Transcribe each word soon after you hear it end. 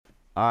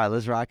All right,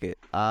 let's rock it.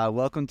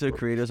 Welcome to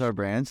Creators Are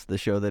Brands, the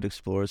show that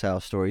explores how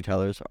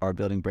storytellers are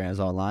building brands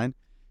online.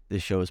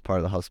 This show is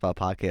part of the HubSpot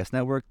Podcast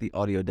Network, the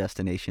audio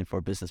destination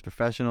for business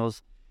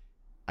professionals.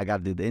 I got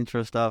to do the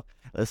intro stuff.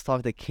 Let's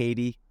talk to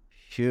Katie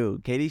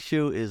Shu. Katie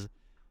Shu is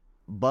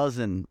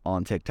buzzing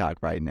on TikTok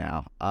right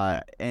now.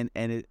 And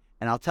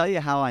I'll tell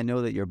you how I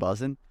know that you're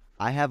buzzing.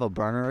 I have a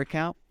burner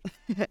account,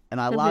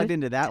 and I logged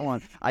into that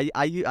one.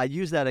 I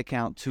use that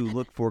account to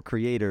look for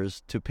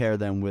creators to pair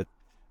them with,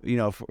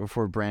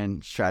 for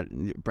brand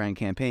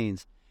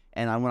campaigns.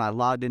 And when I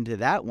logged into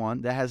that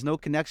one, that has no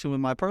connection with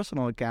my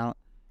personal account,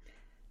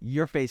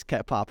 your face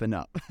kept popping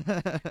up.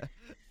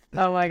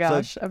 Oh my So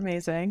gosh,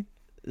 amazing.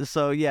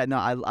 so yeah, no,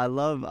 I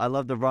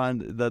love the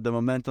run, the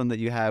momentum that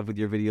you have with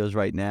your videos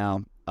right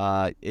now.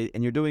 And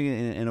you're doing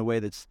it in a way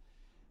that's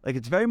like,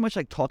 it's very much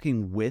like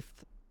talking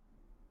with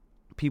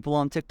people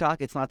on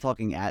TikTok. It's not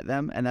talking at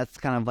them, and that's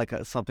kind of like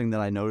something that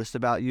I noticed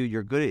about you.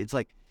 You're good at, it's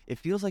like it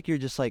feels like you're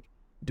just like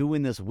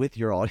doing this with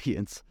your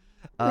audience.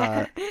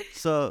 Uh,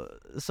 so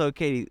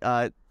Katie,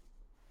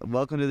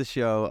 welcome to the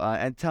show,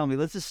 and tell me,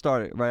 let's just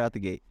start it right out the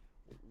gate.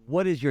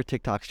 What is your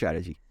TikTok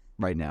strategy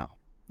right now?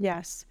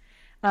 Yes.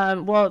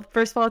 Well,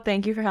 first of all,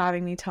 thank you for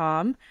having me,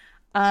 Tom.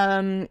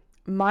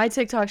 My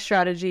TikTok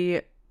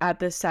strategy at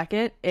this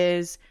second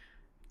is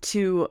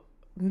to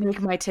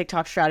make my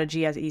TikTok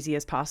strategy as easy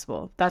as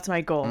possible. That's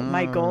my goal.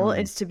 My goal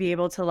Mm, is to be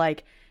able to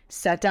like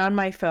set down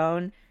my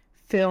phone,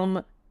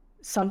 film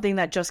something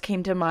that just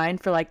came to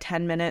mind for like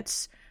 10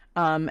 minutes,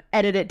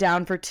 edit it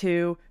down for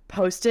two,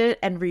 post it,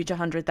 and reach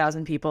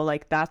 100,000 people.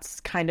 Like that's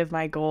kind of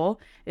my goal,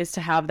 is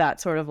to have that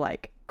sort of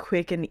like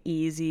quick and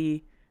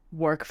easy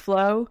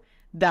workflow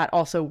that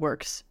also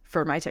works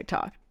for my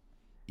TikTok.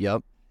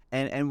 yep.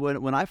 And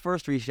when I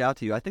first reached out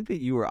to you, I think that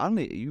you were on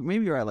the, you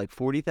maybe you're at like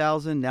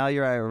 40,000. Now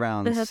you're at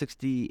around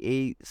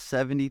 68,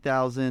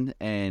 70,000,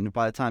 and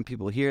by the time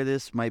people hear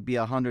this, might be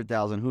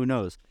 100,000. Who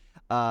knows?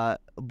 But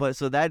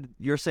so that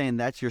you're saying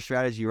that's your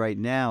strategy right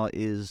now,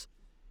 is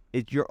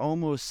it, you're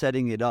almost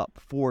setting it up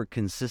for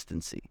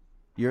consistency.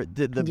 You're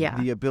Yeah.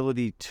 the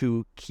ability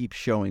to keep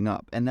showing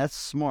up, and that's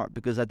smart,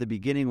 because at the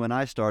beginning when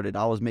I started,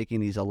 I was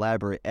making these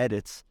elaborate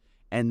edits,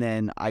 and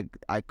then I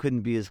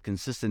couldn't be as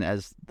consistent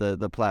as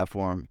the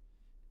platform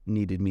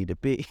needed me to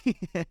be.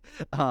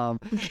 um,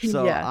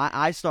 so Yeah.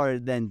 I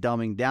started then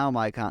dumbing down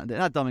my content,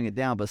 not dumbing it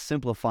down, but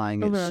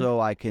simplifying it Mhm. so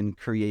I can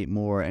create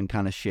more and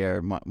kind of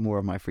share more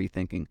of my free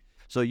thinking.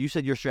 So you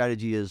said your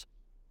strategy is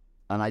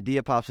an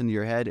idea pops into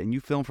your head and you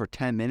film for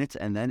 10 minutes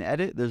and then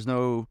edit. There's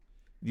no,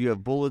 you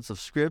have bullets of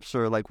scripts,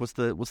 or like what's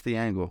the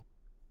angle?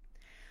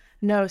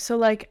 No, so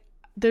like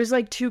there's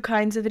like two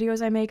kinds of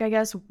videos I make, I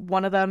guess.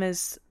 One of them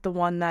is the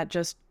one that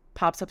just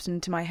pops up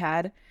into my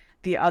head.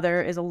 The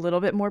other is a little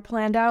bit more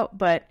planned out,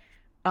 but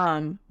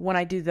when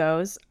I do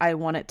those, I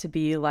want it to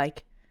be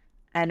like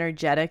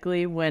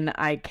energetically when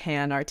I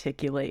can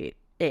articulate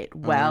it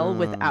well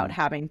without Um,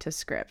 having to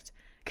script.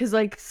 Cause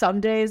like some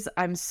days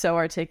I'm so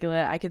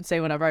articulate, I can say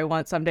whatever I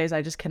want. Some days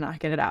I just cannot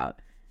get it out.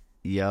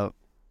 yep.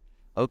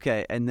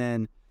 Okay. And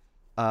then,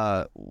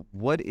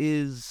 what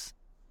is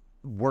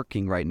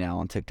working right now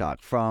on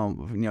TikTok?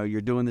 From,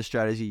 you're doing the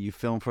strategy, you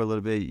film for a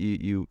little bit,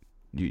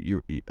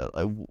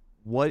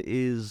 what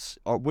is,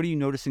 or what are you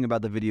noticing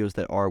about the videos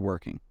that are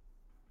working?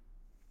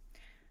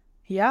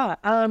 Yeah.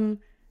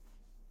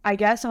 I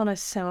guess on a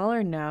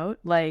similar note,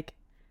 like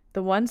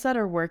the ones that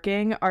are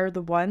working are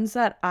the ones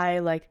that I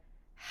like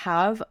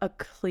have a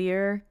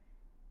clear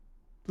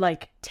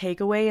like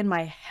takeaway in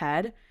my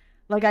head.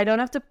 Like I don't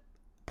have to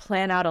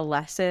plan out a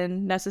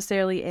lesson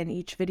necessarily in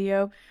each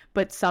video,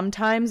 but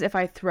sometimes if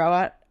I throw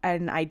out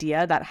an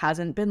idea that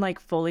hasn't been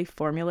like fully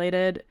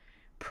formulated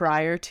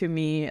prior to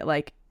me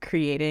like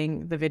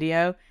creating the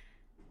video,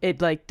 it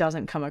like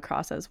doesn't come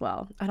across as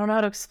well. I don't know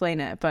how to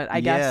explain it, but I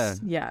Yeah,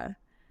 guess yeah.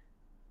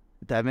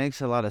 that makes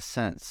a lot of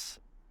sense.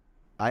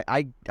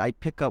 I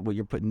pick up what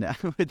you're putting down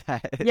with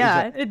that. Is that,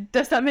 Yeah,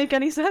 does that make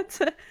any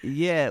sense?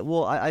 yeah,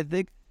 well, I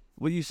think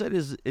what you said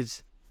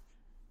is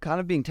kind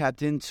of being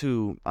tapped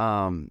into,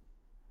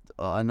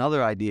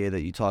 another idea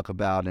that you talk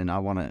about, and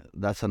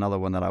that's another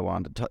one that I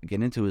wanted to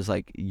get into, is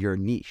like your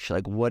niche.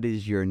 Like, what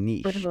is your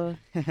niche? Little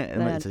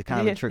And it's that. a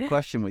kind of a trick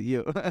question with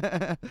you.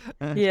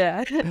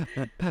 Yeah.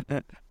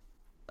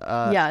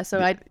 uh, Yeah,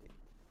 so I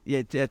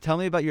yeah, tell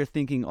me about your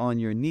thinking on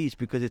your niche,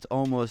 because it's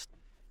almost,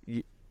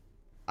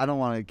 I don't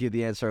want to give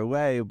the answer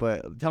away,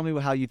 but tell me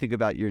how you think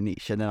about your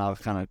niche, and then I'll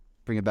kind of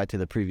bring it back to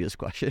the previous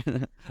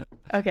question.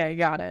 okay,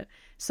 got it.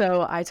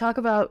 So I talk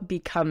about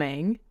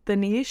becoming the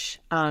niche.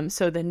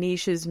 So the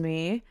niche is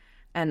me,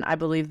 and I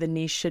believe the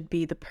niche should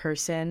be the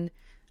person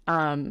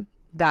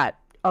that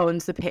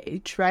owns the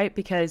page, right?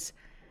 Because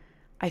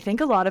I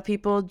think a lot of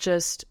people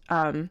just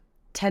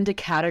tend to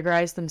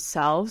categorize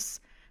themselves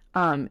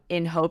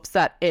in hopes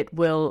that it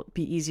will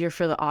be easier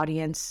for the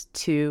audience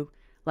to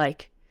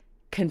like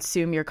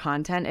consume your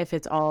content if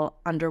it's all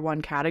under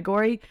one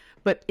category.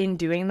 But in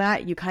doing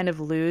that, you kind of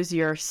lose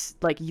your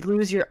like you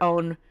lose your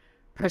own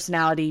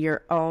personality,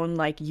 your own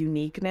like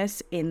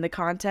uniqueness in the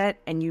content,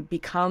 and you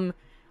become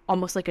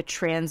almost like a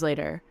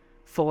translator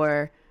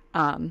for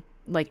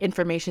like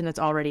information that's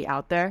already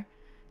out there.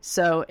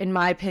 So in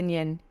my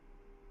opinion,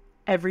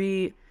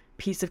 every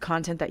piece of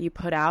content that you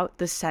put out,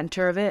 the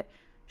center of it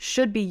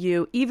should be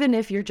you, even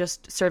if you're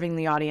just serving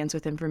the audience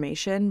with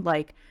information.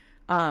 Like,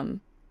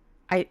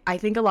 I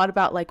think a lot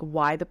about like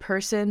why the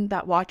person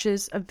that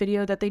watches a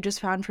video that they just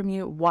found from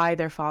you, why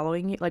they're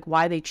following you, like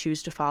why they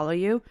choose to follow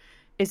you.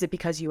 Is it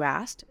because you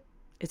asked?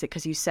 Is it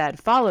because you said,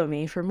 follow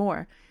me for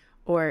more?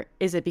 Or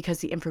is it because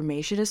the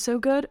information is so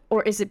good?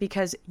 Or is it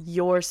because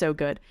you're so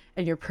good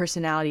and your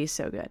personality is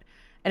so good?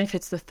 And if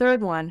it's the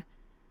third one,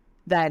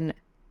 then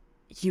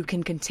you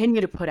can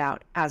continue to put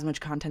out as much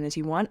content as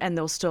you want and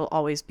they'll still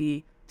always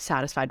be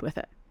satisfied with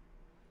it.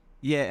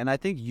 Yeah, and I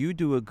think you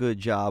do a good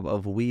job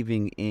of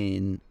weaving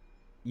in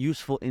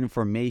useful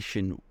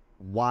information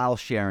while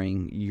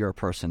sharing your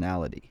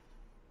personality.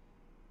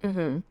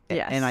 Yes.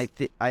 And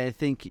I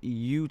think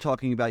you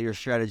talking about your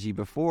strategy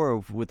before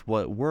with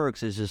what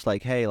works is just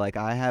like, hey, like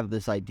I have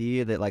this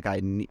idea that like I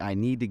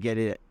need to get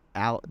it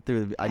out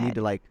through. I need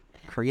to like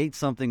create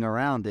something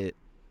around it.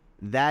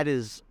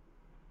 That's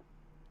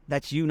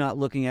you not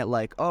looking at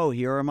like, oh,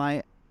 here are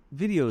my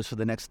videos for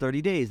the next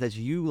 30 days. That's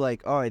you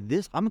like, all right,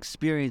 I'm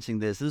experiencing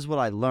this. This is what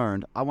I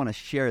learned. I want to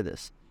share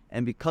this.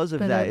 And because of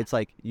that, it's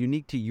like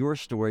unique to your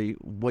story,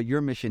 what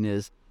your mission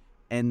is.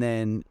 And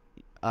then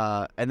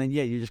yeah,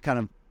 you're just kind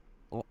of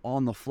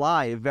on the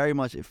fly.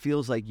 It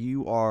feels like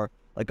you are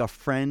like a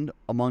friend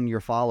among your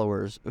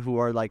followers who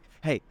are like,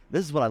 hey,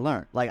 this is what I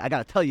learned. Like, I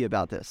got to tell you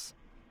about this.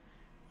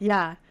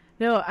 Yeah.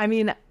 No, I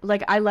mean,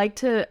 like I like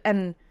to,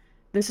 and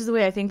this is the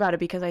way I think about it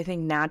because I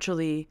think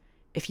naturally,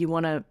 if you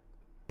want to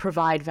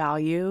provide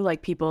value,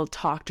 like people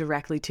talk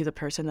directly to the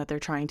person that they're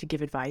trying to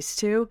give advice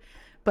to.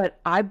 But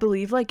I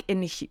believe like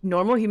in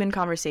normal human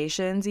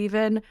conversations,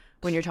 even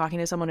when you're talking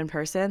to someone in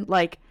person,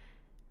 like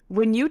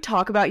when you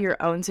talk about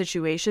your own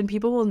situation,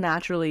 people will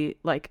naturally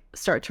like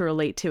start to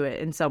relate to it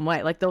in some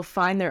way. Like they'll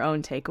find their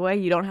own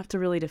takeaway. You don't have to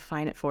really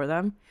define it for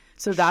them.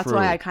 So that's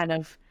why I kind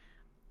of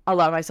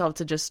allow myself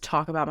to just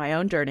talk about my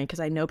own journey because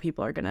I know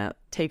people are going to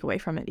take away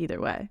from it either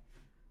way.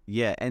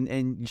 Yeah.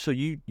 And so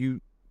you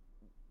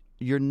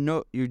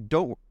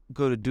don't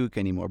go to Duke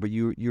anymore, but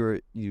you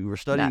were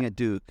studying at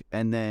Duke,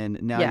 and then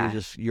now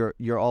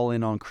you're all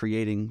in on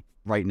creating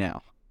right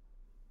now.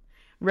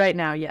 Right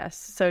now, yes.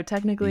 So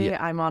technically,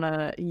 I'm on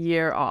a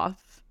year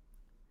off.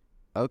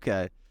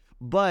 Okay,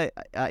 but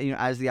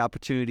as the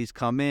opportunities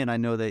come in, I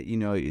know that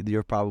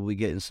you're probably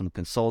getting some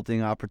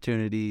consulting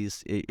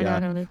opportunities.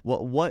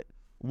 What?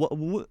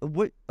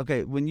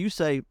 Okay, when you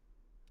say,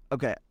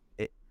 okay,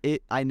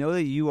 I know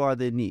that you are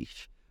the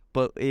niche.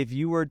 But if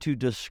you were to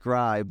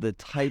describe the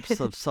types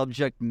of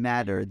subject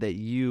matter that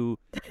your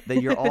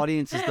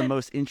audience is the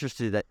most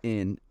interested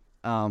in,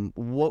 how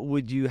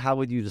would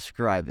you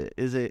describe it?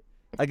 Is it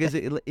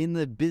in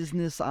the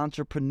business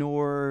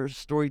entrepreneur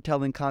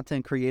storytelling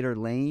content creator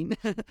lane,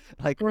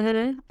 like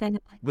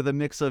with a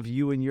mix of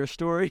you and your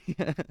story?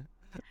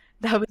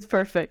 That was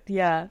perfect.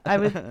 Yeah, I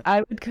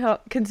would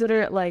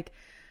consider it like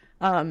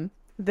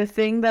the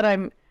thing that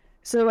I'm.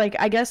 So like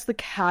I guess the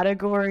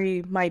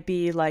category might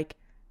be like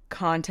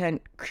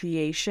content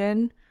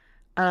creation,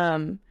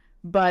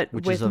 but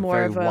which with is a more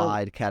very of a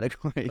wide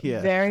category.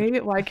 Yeah, very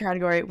wide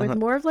category with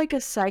more of like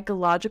a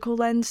psychological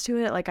lens to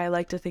it. Like I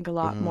like to think a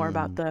lot more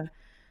about the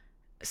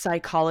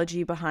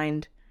psychology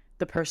behind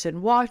the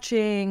person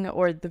watching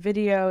or the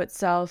video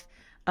itself,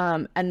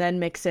 and then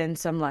mix in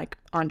some like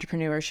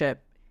entrepreneurship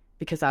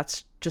because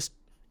that's just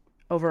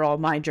overall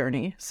my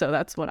journey. So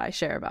that's what I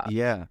share about.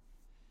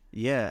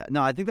 Yeah,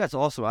 no, I think that's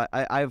awesome.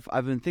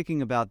 I've been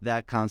thinking about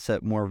that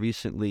concept more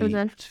recently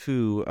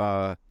too.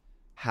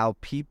 How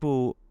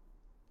people,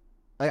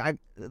 I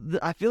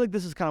feel like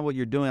this is kind of what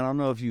you're doing. I don't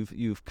know if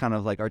you've kind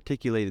of like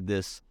articulated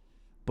this,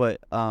 but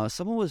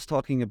someone was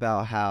talking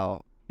about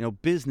how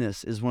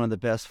business is one of the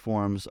best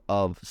forms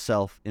of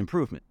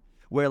self-improvement,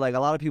 where like a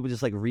lot of people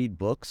just like read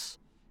books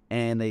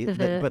and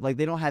but like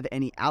they don't have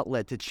any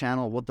outlet to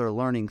channel what they're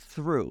learning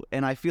through.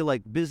 And I feel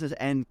like business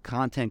and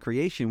content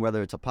creation,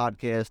 whether it's a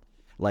podcast,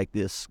 like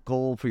this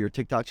goal for your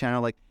TikTok channel,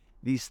 like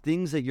these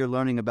things that you're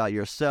learning about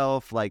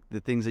yourself, like the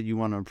things that you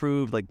want to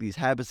improve, like these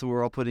habits that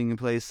we're all putting in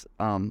place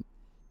to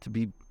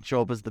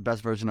show up as the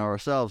best version of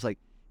ourselves. Like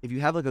if you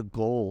have like a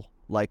goal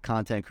like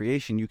content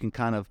creation, you can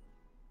kind of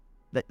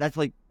that's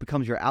like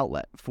becomes your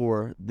outlet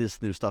for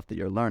this new stuff that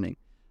you're learning.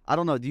 I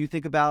don't know. Do you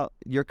think about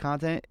your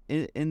content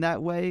in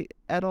that way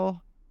at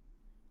all?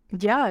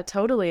 Yeah,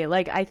 totally.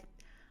 Like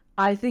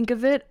I think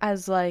of it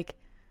as like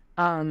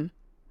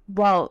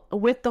well,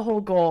 with the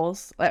whole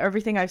goals,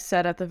 everything I've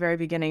said at the very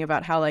beginning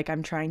about how like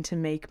I'm trying to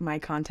make my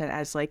content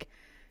as like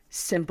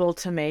simple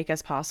to make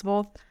as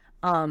possible,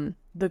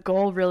 the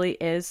goal really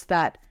is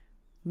that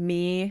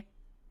me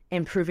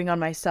improving on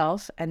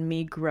myself and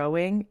me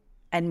growing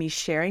and me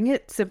sharing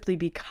it simply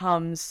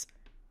becomes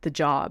the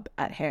job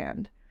at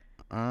hand.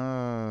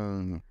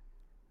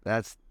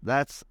 That's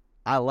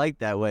I like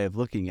that way of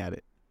looking at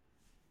it.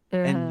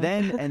 And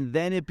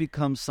then it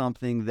becomes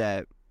something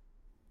that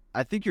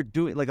I think you're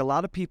doing. Like a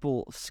lot of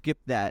people skip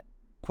that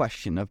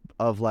question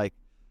of like,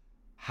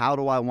 how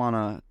do I want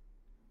to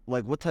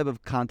like what type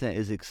of content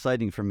is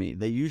exciting for me.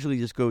 They usually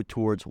just go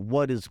towards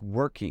what is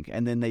working,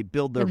 and then they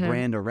build their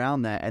brand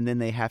around that, and then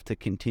they have to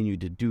continue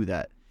to do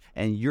that.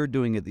 And you're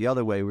doing it the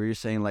other way, where you're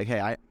saying like,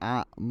 hey,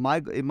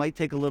 it might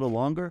take a little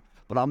longer,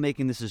 but I'm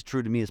making this as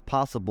true to me as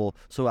possible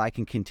so I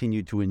can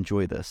continue to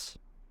enjoy this.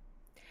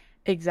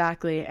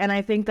 Exactly. And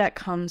I think that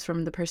comes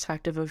from the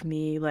perspective of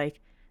me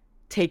like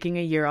taking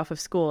a year off of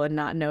school and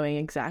not knowing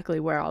exactly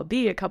where I'll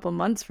be a couple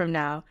months from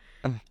now.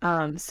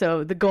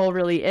 So the goal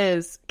really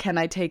is, can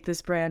I take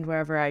this brand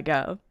wherever I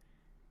go?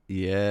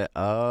 Yeah.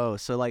 Oh,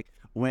 so like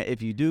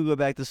if you do go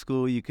back to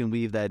school, you can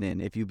weave that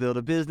in. If you build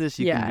a business,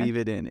 you can weave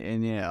it in.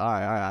 And yeah, all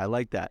right, I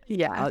like that.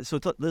 Yeah. So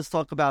let's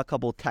talk about a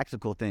couple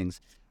tactical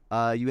things.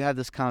 You have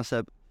this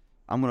concept,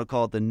 I'm gonna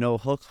call it the no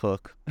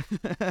hook,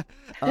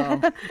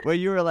 where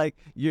you were like,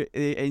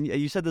 and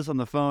you said this on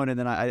the phone, and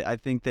then I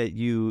think that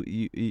you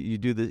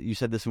do this. You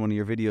said this in one of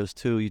your videos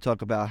too. You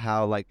talk about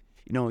how like,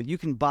 you know, you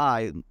can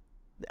buy.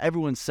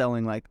 Everyone's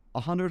selling like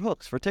 100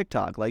 hooks for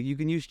TikTok. Like you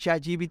can use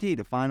ChatGPT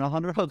to find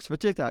 100 hooks for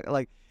TikTok.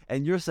 Like,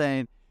 and you're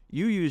saying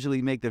you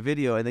usually make the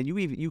video and then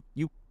you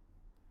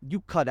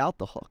cut out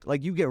the hook.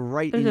 Like you get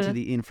right into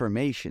the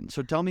information.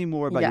 So tell me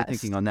more about your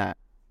thinking on that.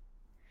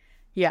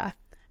 Yeah.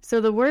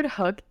 So the word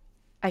hook,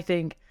 I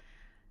think,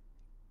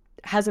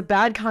 has a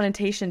bad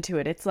connotation to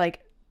it. It's like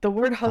the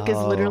word hook is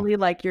literally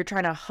like you're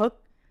trying to hook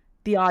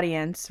the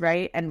audience,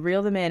 right? And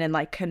reel them in and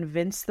like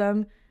convince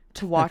them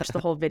to watch the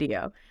whole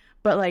video.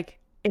 But like,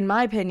 in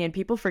my opinion,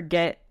 people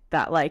forget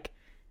that like,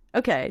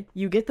 okay,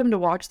 you get them to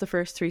watch the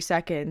first 3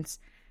 seconds.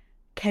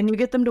 Can you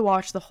get them to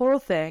watch the whole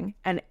thing?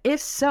 And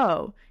if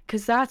so,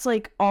 because that's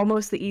like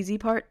almost the easy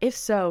part, if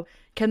so,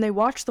 can they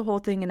watch the whole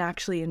thing and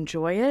actually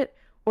enjoy it?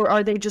 Or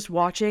are they just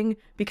watching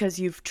because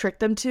you've tricked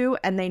them to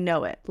and they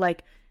know it?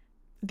 Like,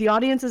 the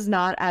audience is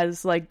not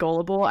as like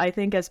gullible, I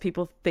think, as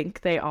people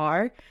think they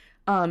are.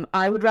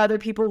 I would rather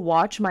people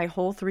watch my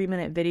whole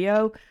 3-minute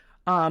video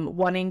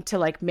wanting to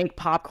like make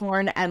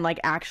popcorn and like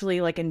actually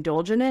like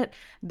indulge in it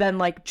than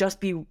like just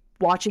be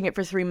watching it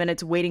for 3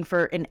 minutes waiting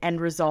for an end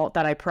result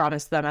that I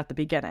promised them at the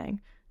beginning.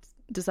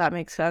 Does that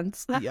make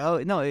sense?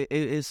 Yeah, no,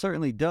 it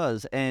certainly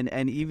does. And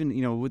even,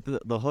 you know, with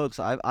the hooks,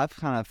 I've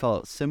kind of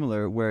felt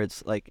similar, where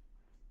it's like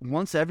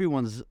once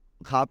everyone's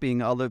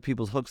copying other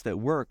people's hooks that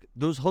work,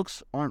 those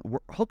hooks aren't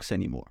hooks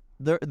anymore.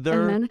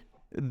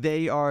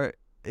 They are.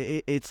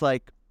 It's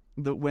like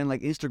when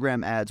like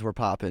Instagram ads were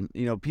popping,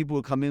 you know, people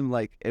would come in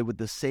like with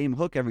the same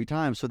hook every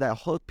time. So that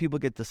hook, people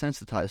get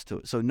desensitized to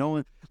it. So no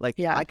one, like,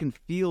 I can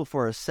feel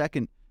for a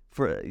second,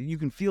 you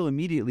can feel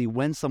immediately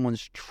when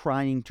someone's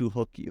trying to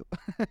hook you,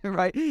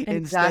 right? Exactly.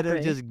 Instead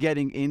of just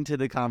getting into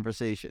the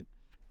conversation.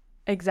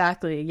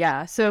 Exactly.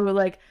 Yeah. So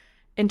like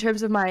in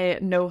terms of my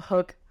no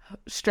hook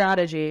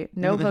strategy,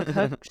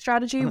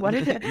 what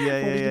is it?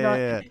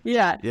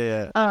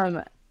 Yeah.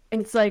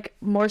 It's like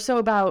more so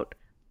about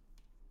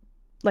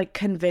like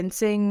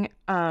convincing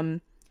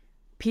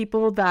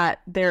people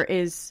that there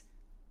is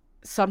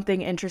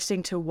something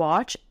interesting to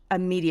watch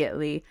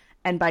immediately,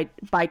 and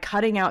by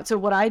cutting out. So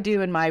what I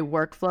do in my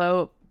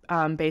workflow,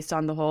 based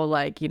on the whole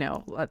like, you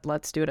know,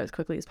 let's do it as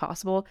quickly as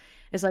possible,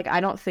 is like I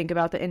don't think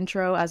about the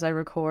intro as I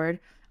record.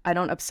 I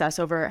don't obsess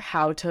over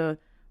how to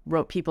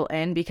rope people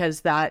in,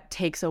 because that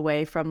takes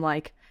away from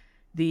like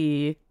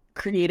the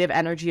creative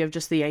energy of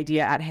just the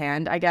idea at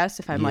hand, I guess,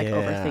 if I'm like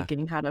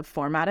overthinking how to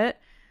format it.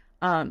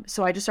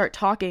 So I just start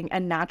talking,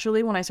 and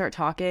naturally when I start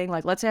talking,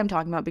 like let's say I'm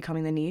talking about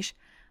becoming the niche,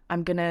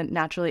 I'm gonna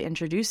naturally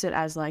introduce it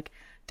as like,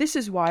 this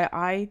is why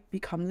I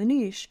become the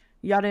niche,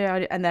 yada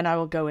yada, and then I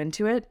will go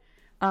into it.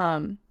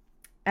 And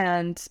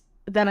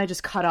then I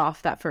just cut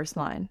off that first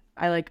line.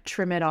 I like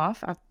trim it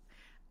off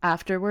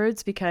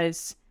afterwards,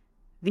 because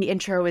the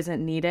intro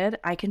isn't needed.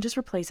 I can just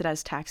replace it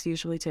as text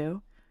usually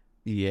too.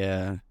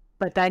 Yeah.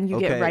 But then you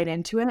get right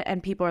into it,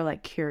 and people are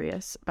like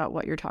curious about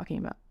what you're talking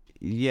about.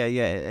 Yeah.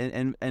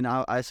 And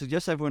I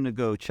suggest everyone to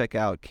go check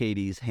out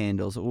Katie's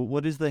handles.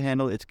 What is the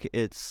handle?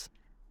 It's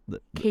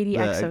Katie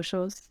X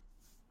Socials.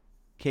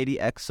 Katie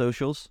X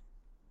Socials?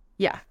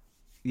 Yeah.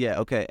 Yeah,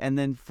 okay. And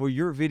then for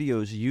your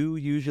videos, you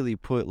usually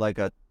put like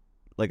a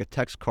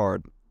text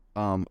card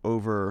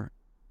over,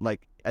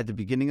 like at the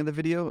beginning of the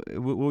video.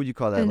 What would you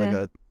call that? Like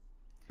a,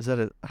 is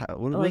that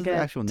what is the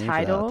actual name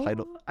title? For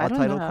that? A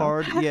title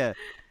card?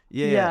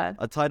 Yeah.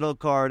 A title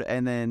card.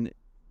 And then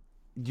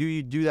do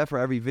you do that for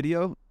every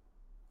video?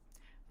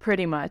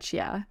 Pretty much,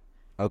 yeah.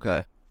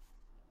 Okay.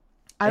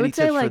 I would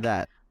say tips like for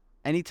that?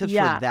 Any tips for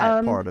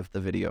that part of the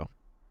video?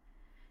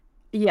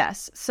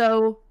 Yes.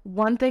 So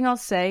one thing I'll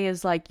say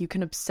is like you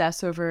can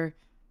obsess over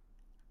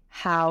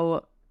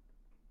how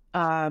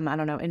I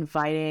don't know,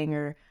 inviting,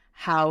 or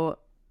how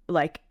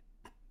like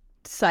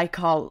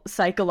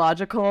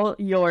psychological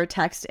your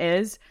text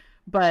is,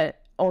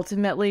 but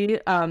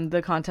ultimately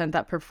the content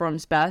that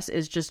performs best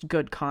is just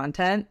good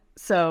content.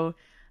 So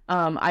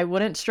I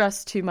wouldn't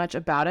stress too much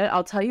about it.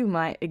 I'll tell you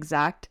my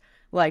exact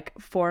like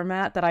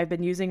format that I've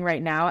been using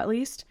right now, at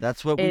least.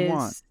 That's what we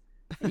want.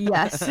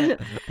 Yes,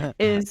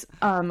 is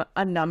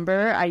a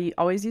number. I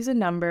always use a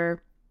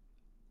number,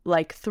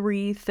 like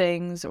 3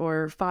 things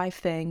or 5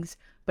 things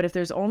But if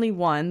there's only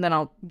one, then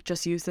I'll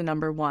just use the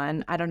number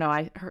one. I don't know.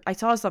 I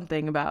saw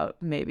something about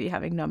maybe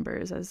having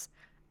numbers as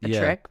a Yeah.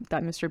 trick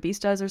that Mr.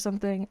 Beast does or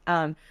something.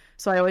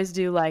 So I always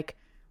do like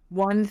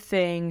one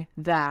thing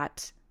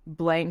that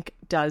blank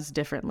does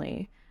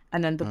differently.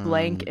 And then the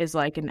blank Mm, is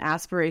like an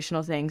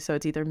aspirational thing. So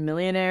it's either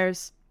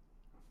millionaires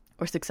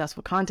or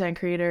successful content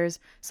creators,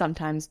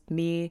 sometimes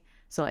me.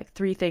 So like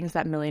three things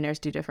that millionaires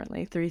do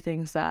differently, three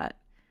things that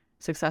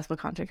successful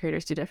content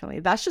creators do differently.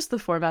 That's just the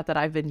format that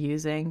I've been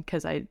using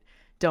because I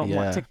don't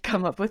want to yeah.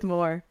 come up with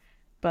more.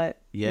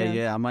 But Yeah,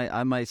 yeah, yeah.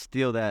 I might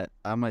steal that.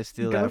 I might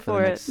steal go that for the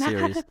for it. next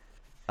series.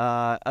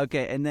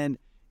 Okay, and then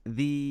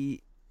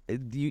the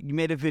you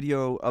made a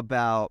video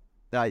about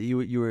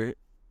you were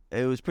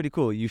it was pretty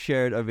cool. You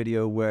shared a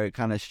video where it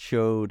kind of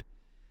showed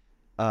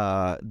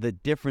the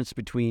difference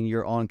between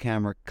your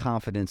on-camera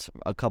confidence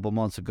a couple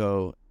months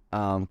ago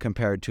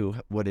compared to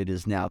what it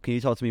is now. Can you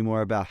talk to me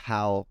more about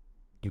how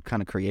you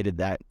kind of created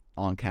that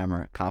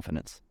on-camera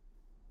confidence?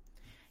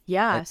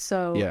 Yeah, Like,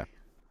 so yeah.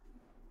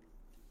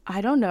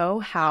 I don't know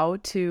how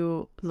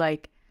to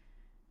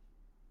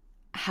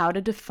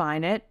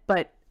define it,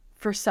 but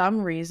for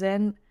some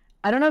reason,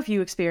 I don't know if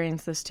you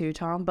experienced this too,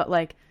 Tom, but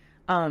like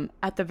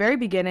at the very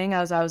beginning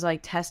as I was like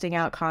testing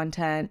out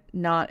content,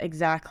 not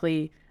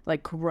exactly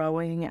like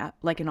growing at,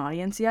 like an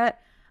audience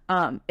yet,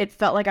 it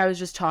felt like I was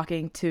just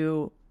talking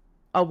to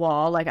a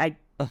wall. Like I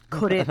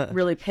couldn't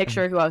really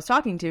picture who I was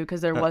talking to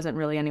because there wasn't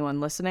really anyone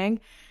listening.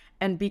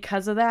 And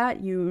because of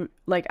that, you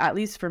like at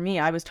least for me,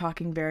 I was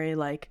talking very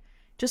like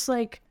just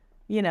like,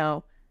 you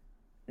know,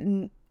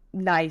 n-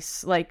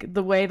 nice, like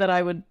the way that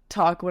I would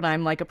talk when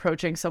I'm like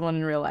approaching someone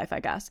in real life, I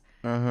guess.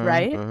 Uh-huh.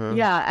 Right? Uh-huh.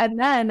 Yeah. And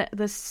then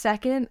the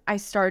second I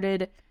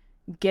started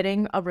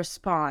getting a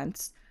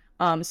response,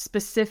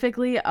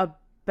 specifically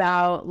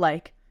about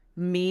like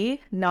me,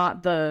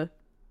 not the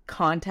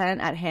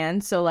content at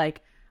hand. So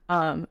like,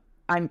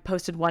 I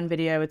posted one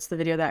video. It's the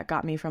video that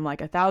got me from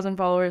like 1,000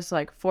 followers to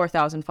like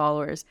 4,000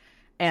 followers,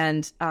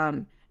 and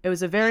it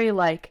was a very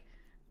like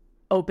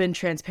open,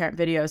 transparent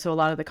video. So a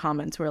lot of the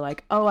comments were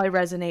like, "Oh, I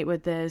resonate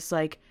with this.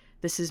 Like,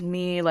 this is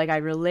me. Like, I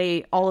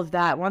relate." All of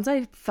that. Once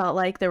I felt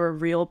like there were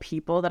real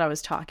people that I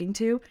was talking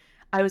to,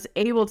 I was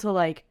able to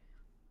like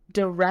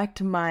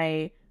direct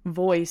my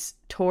voice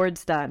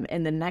towards them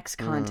in the next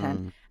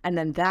content, Mm. and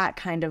then that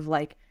kind of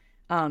like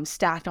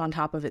stacked on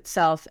top of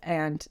itself,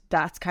 and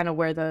that's kind of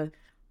where the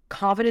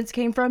confidence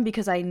came from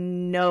because I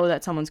know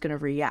that someone's going to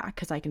react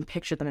because I can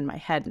picture them in my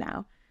head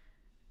now.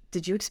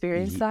 Did you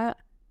experience Ye- that?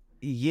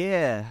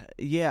 Yeah,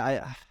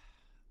 yeah,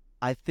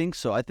 I think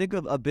so. I think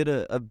a bit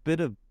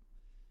of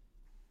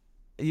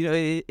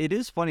it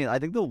is funny. I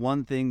think the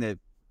one thing that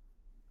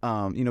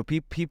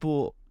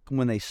people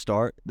when they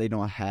start, they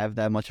don't have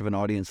that much of an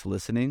audience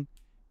listening,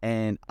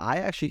 and I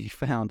actually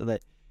found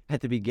that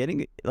at the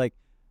beginning, like,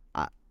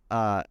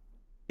 I,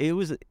 it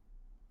was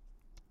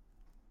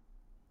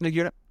like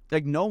you're not,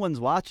 like no one's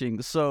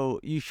watching, so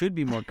you should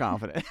be more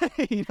confident.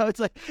 It's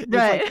like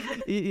Right.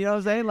 you know what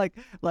I'm saying?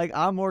 Like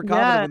I'm more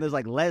confident Yeah. when there's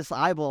like less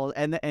eyeballs,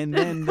 and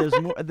then there's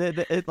more.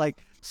 It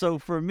like so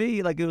for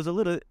me, like it was a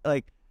little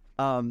like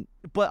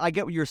but I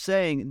get what you're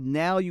saying.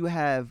 Now you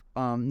have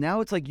now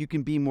it's like you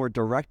can be more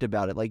direct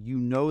about it. Like you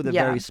know the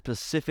very Yeah.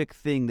 specific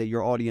thing that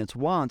your audience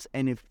wants,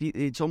 and if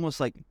it's almost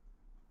like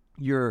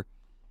you're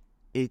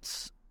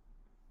it's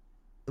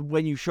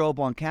when you show up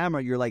on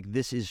camera, you're like,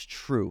 this is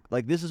true.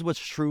 Like, this is what's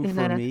true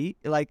for me.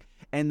 Like,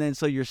 and then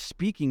so you're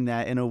speaking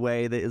that in a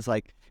way that is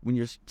like, when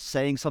you're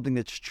saying something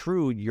that's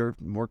true, you're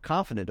more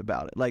confident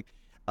about it. Like,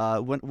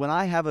 when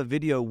I have a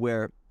video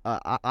where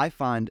I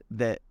find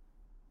that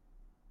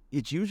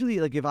it's usually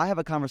like if I have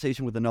a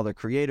conversation with another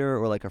creator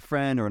or like a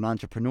friend or an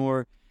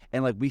entrepreneur,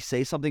 and like we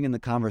say something in the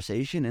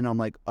conversation, and I'm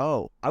like,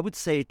 oh, I would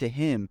say it to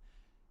him,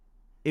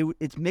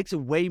 it makes it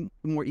way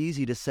more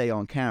easy to say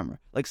on camera.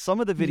 Like some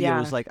of the videos,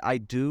 Yeah. like I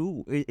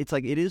do, it's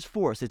like it is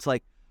forced. It's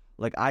like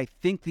I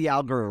think the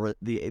algorithm,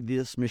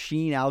 this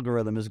machine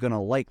algorithm is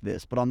gonna like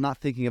this, but I'm not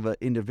thinking of an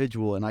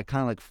individual, and I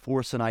kind of like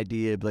force an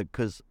idea, like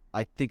because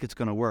I think it's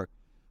gonna work.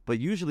 But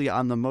usually,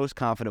 I'm the most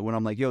confident when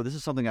I'm like, yo, this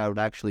is something I would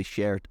actually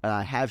share, and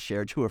I have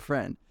shared to a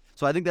friend.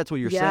 So I think that's what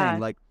you're saying. Yeah.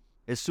 Like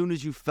as soon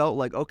as you felt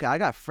like, okay, I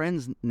got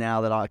friends now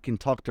that I can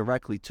talk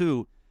directly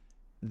to,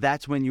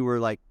 that's when you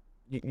were like,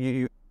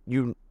 you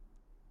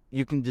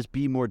you can just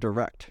be more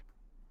direct.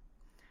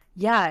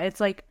 Yeah, it's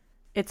like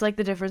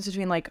the difference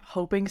between like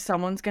hoping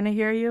someone's going to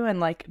hear you and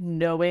like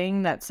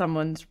knowing that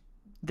someone's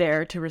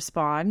there to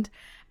respond.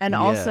 And Yeah.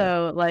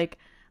 also like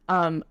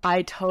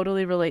I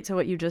totally relate to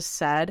what you just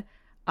said.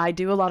 I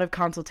do a lot of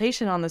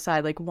consultation on the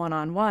side like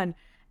one-on-one,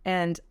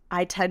 and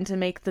I tend to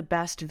make the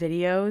best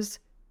videos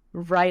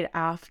right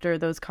after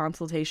those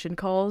consultation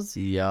calls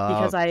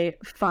because Yup. I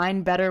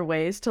find better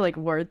ways to like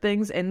word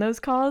things in those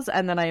calls,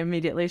 and then I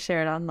immediately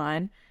share it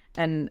online,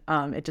 and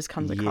it just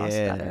comes across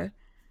Yeah. better.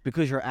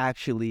 Because you're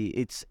actually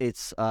it's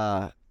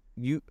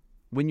you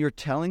when you're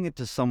telling it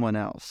to someone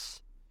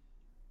else,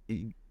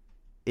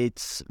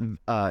 it's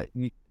uh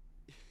you,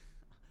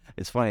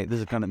 It's funny. This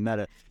is kind of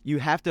meta. You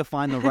have to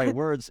find the right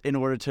words in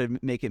order to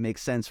make it make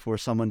sense for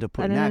someone to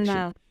put in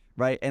action,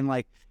 right? And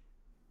like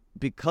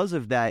because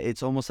of that,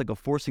 it's almost like a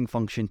forcing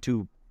function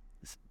to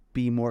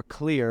be more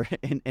clear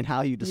in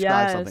how you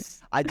describe something.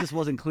 I just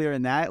wasn't clear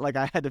in that. Like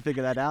I had to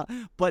figure that out.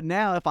 But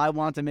now if I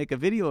want to make a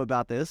video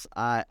about this,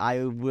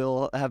 I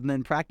will have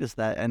then practiced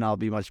that and I'll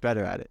be much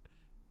better at it.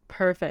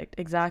 Perfect.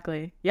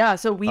 Exactly. Yeah.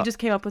 So we just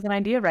came up with an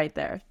idea right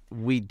there.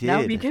 We did.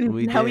 Now we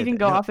can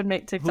go off and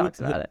make TikToks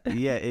about it.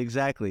 Yeah,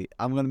 exactly.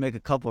 I'm going to make a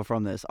couple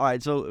from this. All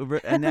right. So,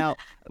 and now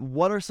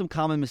what are some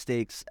common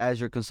mistakes as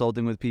you're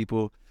consulting with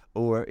people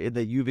or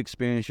that you've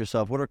experienced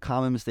yourself? What are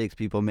common mistakes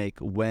people make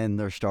when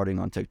they're starting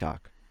on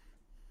TikTok?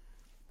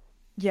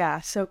 Yeah.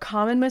 So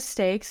common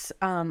mistakes.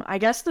 I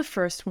guess the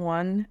first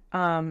one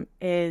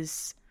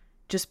is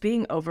just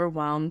being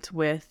overwhelmed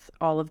with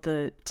all of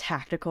the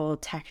technical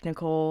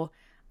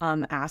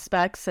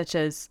aspects, such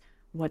as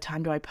what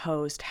time do I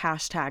post,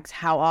 hashtags,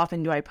 how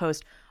often do I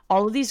post?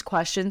 All of these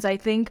questions, I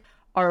think,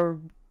 are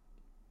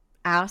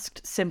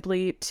asked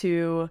simply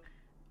to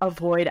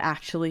avoid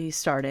actually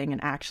starting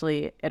and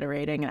actually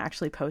iterating and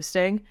actually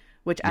posting,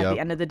 which at the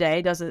end of the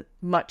day has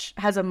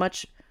a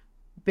much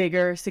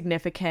bigger,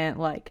 significant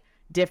like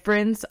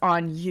difference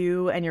on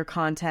you and your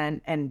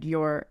content and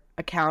your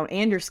account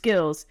and your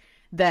skills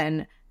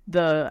than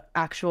the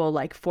actual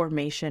like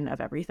formation of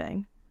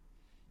everything.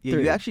 Yeah,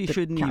 you actually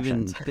shouldn't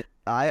even.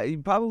 You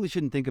probably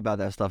shouldn't think about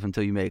that stuff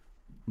until you make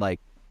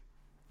like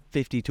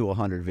 50 to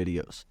 100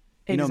 videos.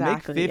 You know,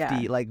 make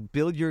 50. Like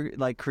build your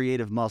like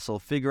creative muscle.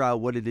 Figure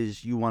out what it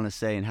is you want to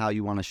say and how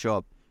you want to show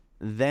up.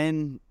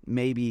 Then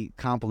maybe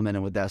complement it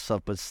with that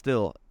stuff. But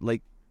still,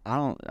 like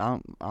I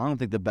don't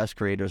think the best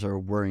creators are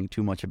worrying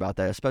too much about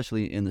that,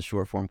 especially in the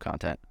short form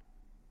content.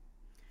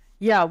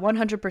 Yeah,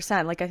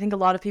 100%. Like I think a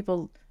lot of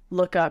people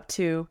look up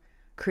to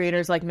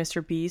creators like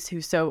Mr. Beast, who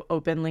so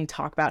openly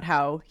talk about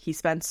how he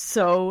spends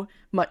so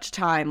much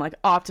time like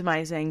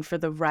optimizing for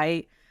the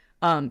right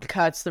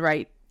cuts, the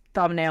right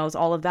thumbnails,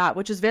 all of that,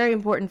 which is very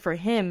important for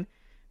him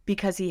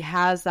because he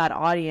has that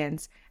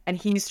audience and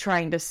he's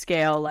trying to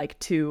scale like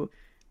to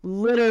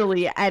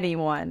literally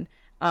anyone.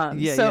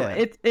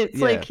 It's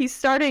like he's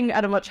starting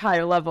at a much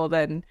higher level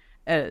than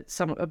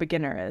a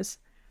beginner is.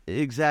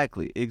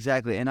 Exactly.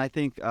 And I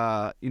think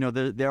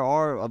there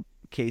are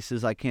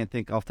cases I can't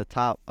think off the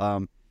top.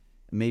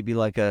 Maybe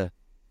like I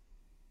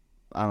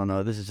don't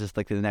know, this is just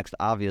like the next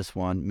obvious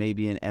one,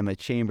 maybe an Emma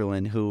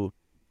Chamberlain who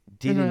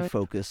didn't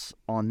focus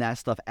on that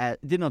stuff,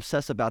 didn't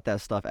obsess about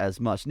that stuff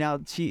as much. Now,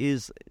 she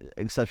is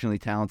exceptionally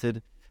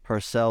talented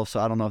herself,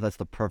 so I don't know if that's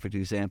the perfect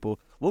example.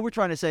 What we're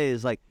trying to say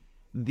is like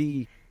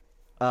build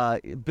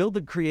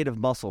the creative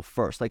muscle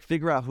first, like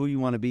figure out who you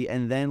want to be,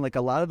 and then like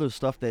a lot of those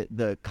stuff that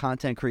the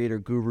content creator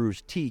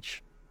gurus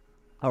teach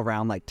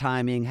around like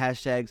timing,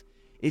 hashtags,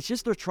 it's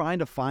just they're trying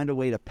to find a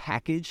way to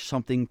package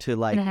something to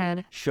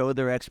like show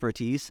their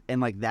expertise,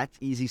 and like that's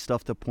easy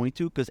stuff to point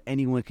to because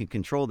anyone can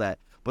control that.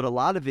 But a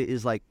lot of it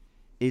is like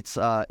it's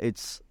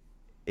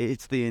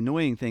the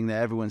annoying thing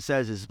that everyone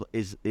says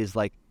is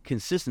like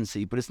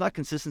consistency, but it's not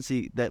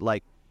consistency that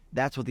like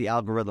that's what the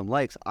algorithm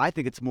likes. I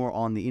think it's more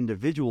on the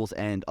individual's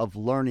end of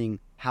learning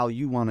how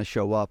you want to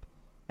show up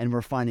and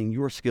refining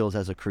your skills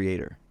as a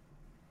creator.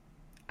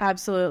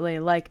 Absolutely.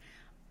 Like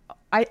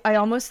I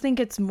almost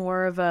think it's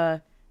more of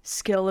a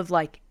skill of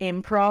like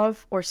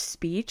improv or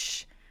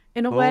speech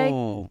in a way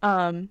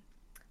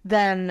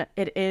than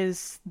it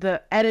is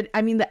the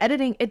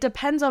editing. It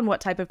depends on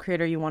what type of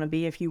creator you want to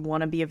be. If you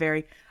want to be a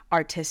very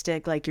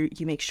artistic, like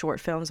you make short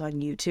films on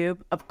YouTube,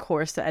 of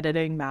course the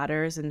editing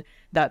matters and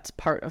that's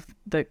part of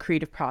the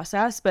creative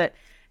process. But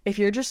if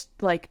you're just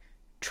like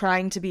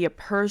trying to be a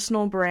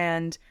personal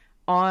brand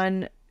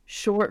on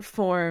short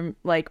form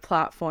like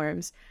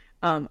platforms,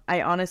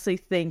 I honestly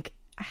think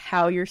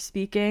how you're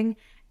speaking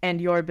and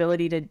your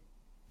ability to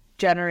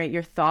generate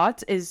your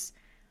thoughts is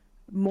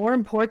more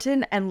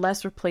important and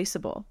less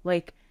replaceable.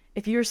 Like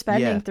if you're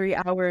spending 3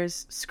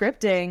 hours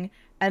scripting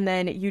and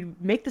then you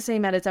make the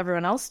same edits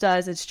everyone else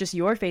does, it's just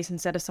your face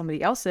instead of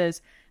somebody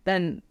else's,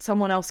 then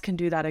someone else can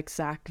do that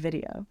exact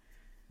video.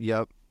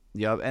 Yep.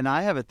 And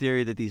I have a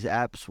theory that these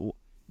apps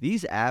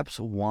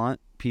want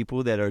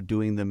people that are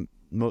doing the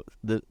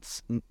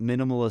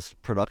minimalist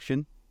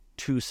production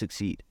to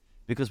succeed.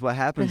 Because what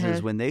happens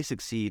is when they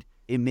succeed,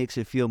 it makes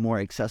it feel more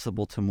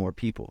accessible to more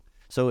people.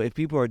 So if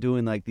people are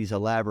doing like these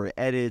elaborate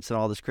edits and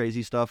all this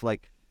crazy stuff,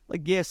 like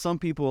some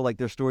people like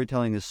their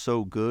storytelling is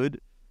so good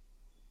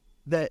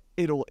that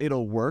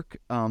it'll work.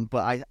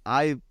 But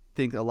I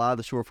think a lot of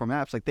the short form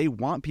apps, like they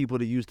want people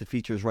to use the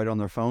features right on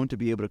their phone to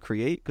be able to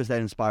create, because that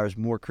inspires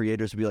more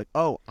creators to be like,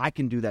 oh, I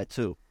can do that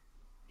too.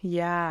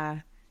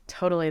 Yeah,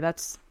 totally.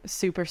 That's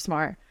super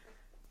smart.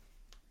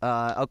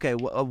 Okay,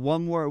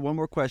 one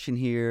more question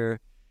here.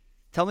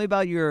 Tell me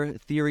about your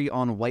theory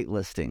on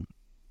whitelisting.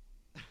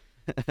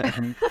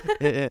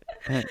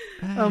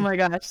 Oh my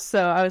gosh.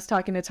 So I was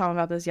talking to Tom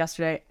about this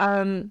yesterday.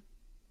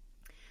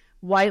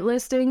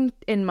 Whitelisting,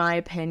 in my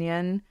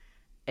opinion,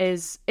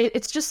 is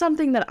it's just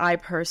something that I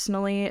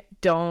personally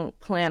don't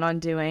plan on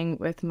doing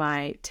with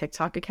my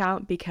TikTok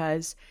account,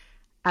 because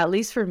at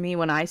least for me,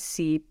 when I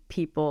see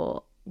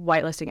people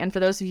whitelisting, and for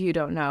those of you who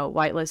don't know,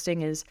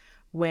 whitelisting is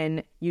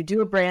when you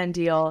do a brand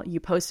deal, you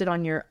post it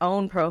on your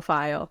own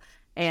profile,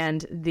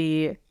 and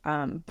the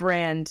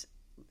brand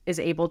is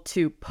able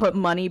to put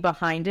money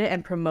behind it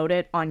and promote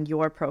it on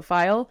your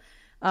profile,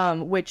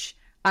 which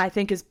I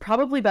think is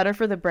probably better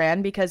for the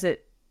brand because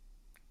it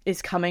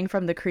is coming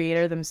from the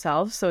creator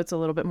themselves. So it's a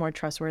little bit more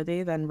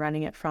trustworthy than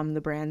running it from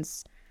the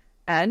brand's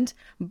end.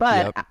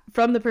 But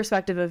from the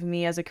perspective of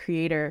me as a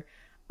creator,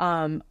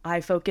 I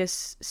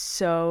focus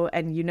so,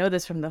 and you know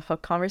this from the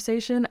hook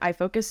conversation, I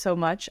focus so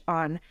much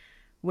on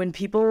when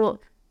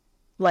people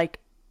like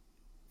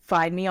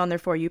find me on their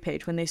For You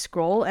page, when they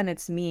scroll and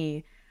it's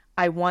me,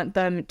 I want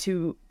them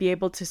to be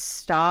able to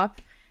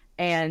stop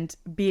and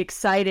be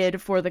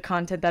excited for the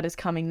content that is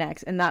coming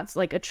next. And that's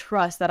like a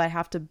trust that I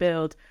have to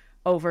build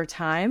over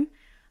time.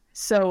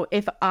 So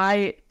if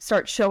I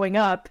start showing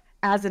up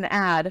as an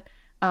ad,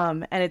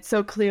 and it's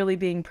so clearly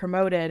being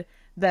promoted,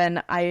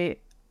 then I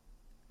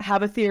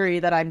have a theory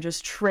that I'm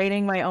just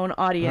training my own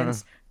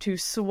audience to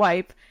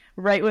swipe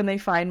right when they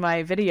find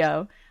my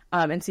video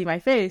and see my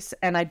face.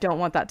 And I don't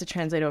want that to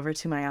translate over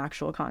to my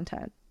actual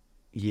content.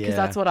 Yeah. Because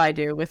that's what I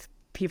do with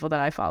people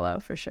that I follow,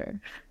 for sure.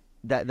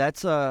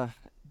 That's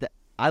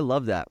I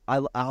love that. I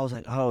was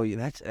like, oh, yeah,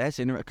 that's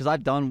interesting, because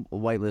I've done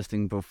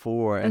whitelisting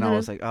before, and I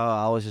was like, oh,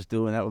 I was just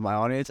doing that with my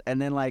audience,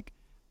 and then like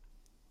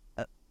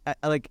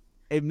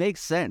it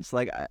makes sense.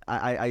 Like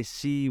I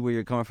see where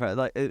you're coming from.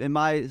 Like in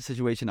my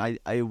situation,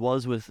 I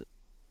was with,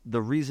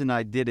 the reason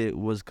I did it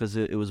was because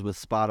it was with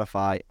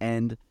Spotify,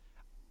 and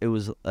it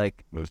was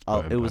like it was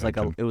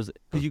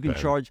because you can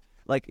charge,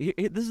 like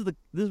this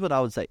is what I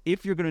would say,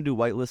 if you're gonna do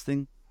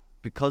whitelisting,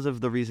 because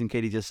of the reason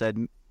Katie just said,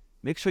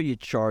 make sure you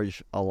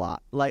charge a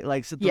lot.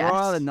 Like so throw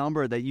out a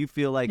number that you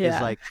feel like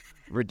is like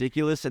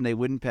ridiculous and they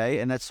wouldn't pay.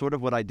 And that's sort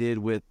of what I did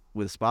with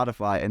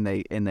Spotify, and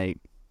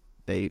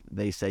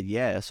they said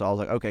yeah. So I was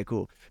like, okay,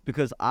 cool.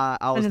 Because I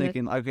was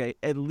thinking, okay,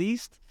 at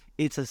least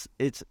it's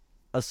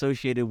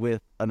associated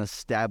with an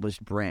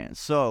established brand.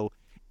 So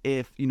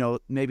if,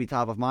 maybe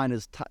top of mind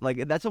is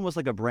like, that's almost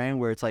like a brand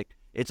where it's like,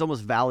 it's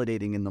almost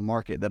validating in the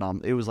market that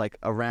it was like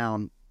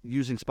around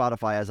using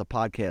Spotify as a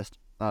podcast,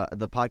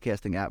 the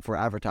podcasting app for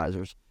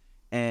advertisers.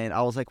 And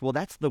I was like, well,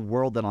 that's the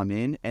world that I'm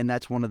in, and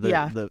that's one of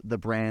the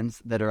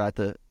brands that are at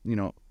the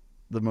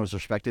the most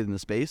respected in the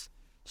space.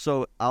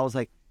 So I was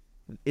like,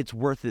 it's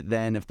worth it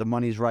then if the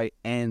money's right,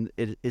 and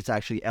it's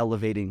actually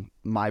elevating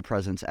my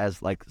presence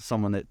as like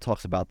someone that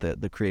talks about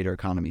the creator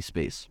economy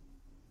space.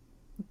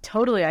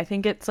 Totally. I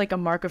think it's like a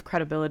mark of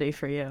credibility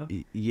for you.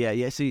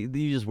 Yeah. See,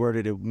 you just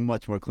worded it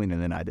much more cleaner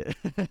than I did.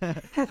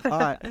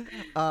 All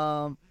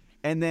right.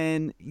 And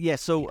then,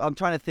 so I'm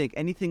trying to think,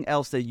 anything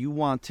else that you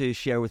want to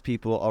share with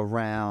people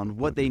around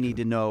what they need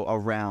to know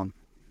around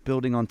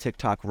building on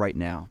TikTok right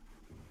now?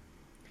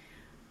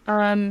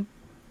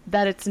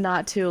 That it's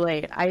not too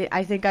late.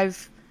 I think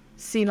I've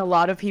seen a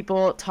lot of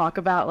people talk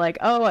about like,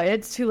 oh,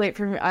 it's too late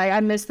for me. I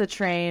missed the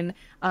train,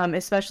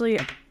 especially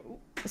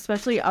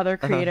other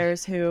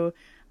creators who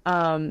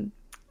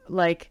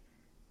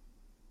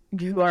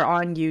who are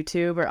on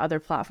YouTube or other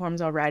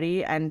platforms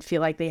already and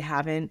feel like they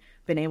haven't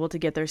been able to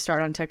get their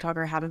start on TikTok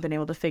or haven't been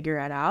able to figure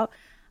it out.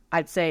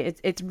 I'd say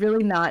it's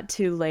really not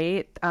too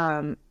late.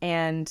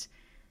 And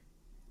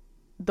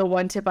the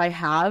one tip I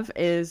have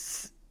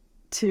is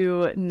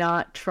to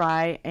not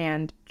try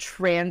and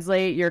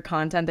translate your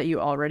content that you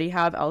already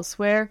have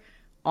elsewhere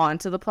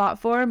onto the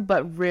platform,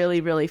 but really,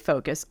 really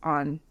focus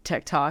on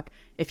TikTok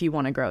if you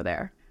want to grow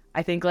there.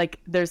 I think like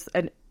there's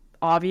an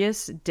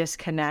obvious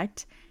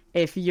disconnect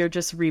if you're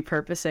just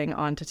repurposing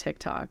onto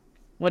TikTok.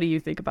 What do you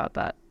think about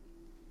that?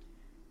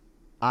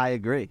 I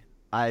agree.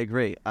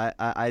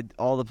 I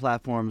all the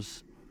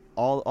platforms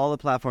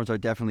are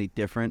definitely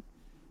different.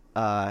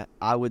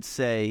 I would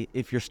say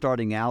if you're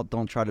starting out,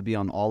 don't try to be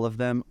on all of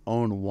them.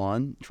 Own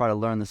one. Try to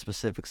learn the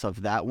specifics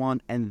of that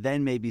one, and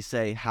then maybe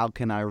say, how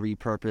can I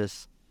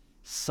repurpose?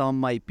 Some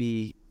might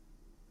be,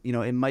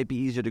 it might be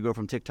easier to go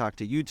from TikTok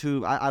to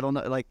YouTube. I don't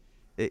know. Like,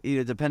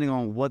 depending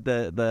on what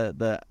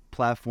the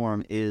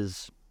platform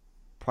is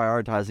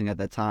prioritizing at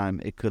that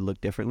time, it could look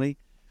differently.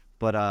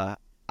 But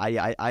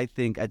I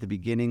think at the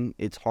beginning,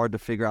 it's hard to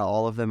figure out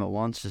all of them at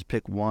once. Just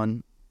pick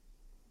one.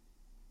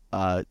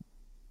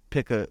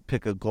 Pick a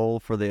goal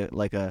for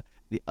a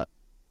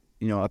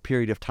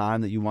period of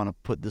time that you want to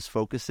put this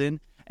focus in,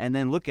 and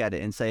then look at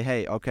it and say,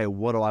 hey, okay,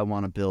 what do I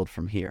want to build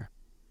from here?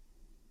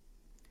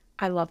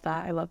 I love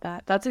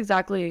that. That's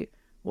exactly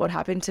what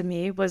happened to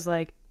me. Was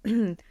like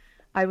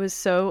I was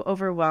so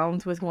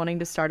overwhelmed with wanting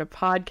to start a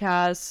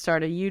podcast,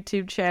 start a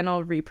YouTube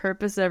channel,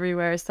 repurpose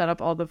everywhere, set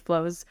up all the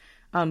flows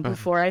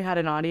before I had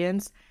an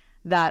audience,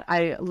 that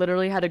I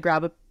literally had to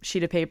grab a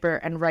sheet of paper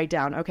and write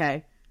down,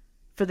 okay,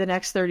 for the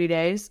next 30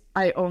 days,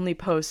 I only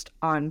post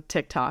on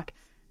TikTok.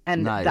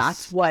 And Nice.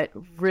 That's what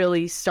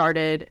really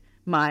started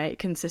my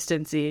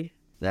consistency.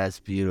 That's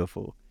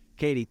beautiful.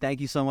 Katie, thank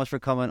you so much for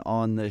coming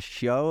on the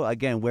show.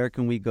 Again, where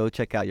can we go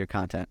check out your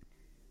content?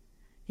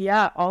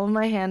 Yeah, all of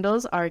my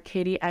handles are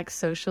KatieX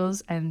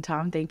Socials. And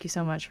Tom, thank you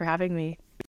so much for having me.